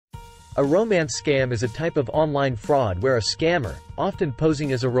A romance scam is a type of online fraud where a scammer, often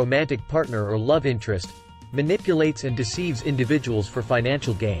posing as a romantic partner or love interest, manipulates and deceives individuals for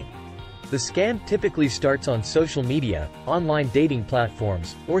financial gain. The scam typically starts on social media, online dating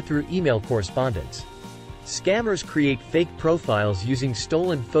platforms, or through email correspondence. Scammers create fake profiles using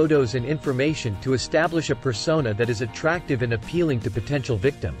stolen photos and information to establish a persona that is attractive and appealing to potential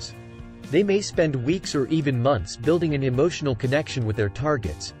victims. They may spend weeks or even months building an emotional connection with their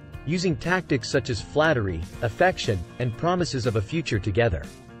targets, using tactics such as flattery, affection, and promises of a future together.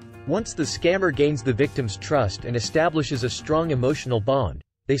 Once the scammer gains the victim's trust and establishes a strong emotional bond,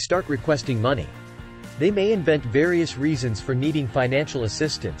 they start requesting money. They may invent various reasons for needing financial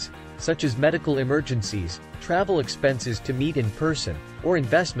assistance, such as medical emergencies, travel expenses to meet in person, or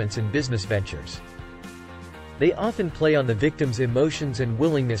investments in business ventures. They often play on the victim's emotions and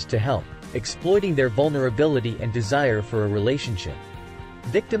willingness to help, exploiting their vulnerability and desire for a relationship.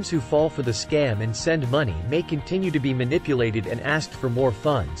 Victims who fall for the scam and send money may continue to be manipulated and asked for more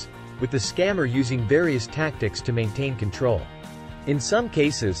funds, with the scammer using various tactics to maintain control. In some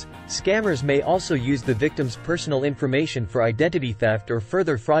cases, scammers may also use the victim's personal information for identity theft or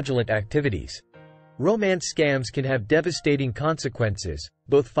further fraudulent activities. Romance scams can have devastating consequences,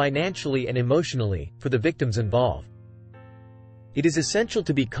 both financially and emotionally, for the victims involved. It is essential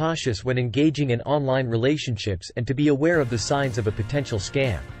to be cautious when engaging in online relationships and to be aware of the signs of a potential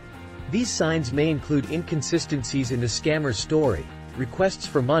scam. These signs may include inconsistencies in the scammer's story, requests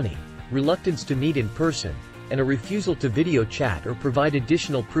for money, reluctance to meet in person, and a refusal to video chat or provide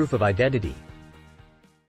additional proof of identity.